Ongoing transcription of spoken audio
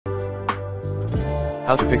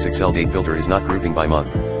How to fix Excel date filter is not grouping by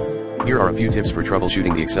month. Here are a few tips for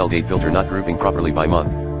troubleshooting the Excel date filter not grouping properly by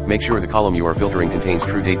month. Make sure the column you are filtering contains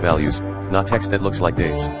true date values, not text that looks like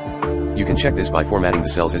dates. You can check this by formatting the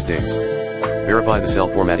cells as dates. Verify the cell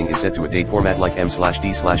formatting is set to a date format like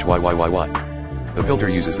M/D/YYYY. The filter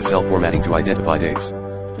uses the cell formatting to identify dates.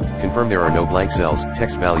 Confirm there are no blank cells,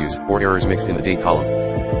 text values, or errors mixed in the date column.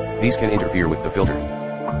 These can interfere with the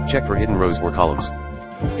filter. Check for hidden rows or columns.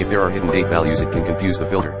 If there are hidden date values, it can confuse the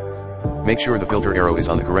filter. Make sure the filter arrow is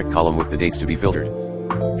on the correct column with the dates to be filtered.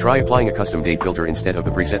 Try applying a custom date filter instead of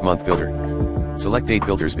the preset month filter. Select date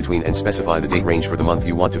filters between and specify the date range for the month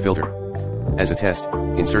you want to filter. As a test,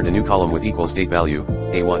 insert a new column with equals date value,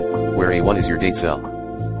 A1, where A1 is your date cell.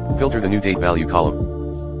 Filter the new date value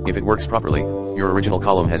column. If it works properly, your original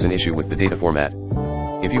column has an issue with the data format.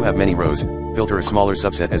 If you have many rows, filter a smaller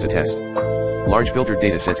subset as a test. Large filtered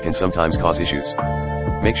data sets can sometimes cause issues.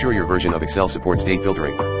 Make sure your version of Excel supports date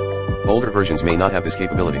filtering. Older versions may not have this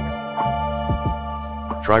capability.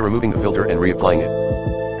 Try removing the filter and reapplying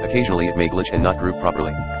it. Occasionally it may glitch and not group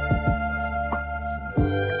properly.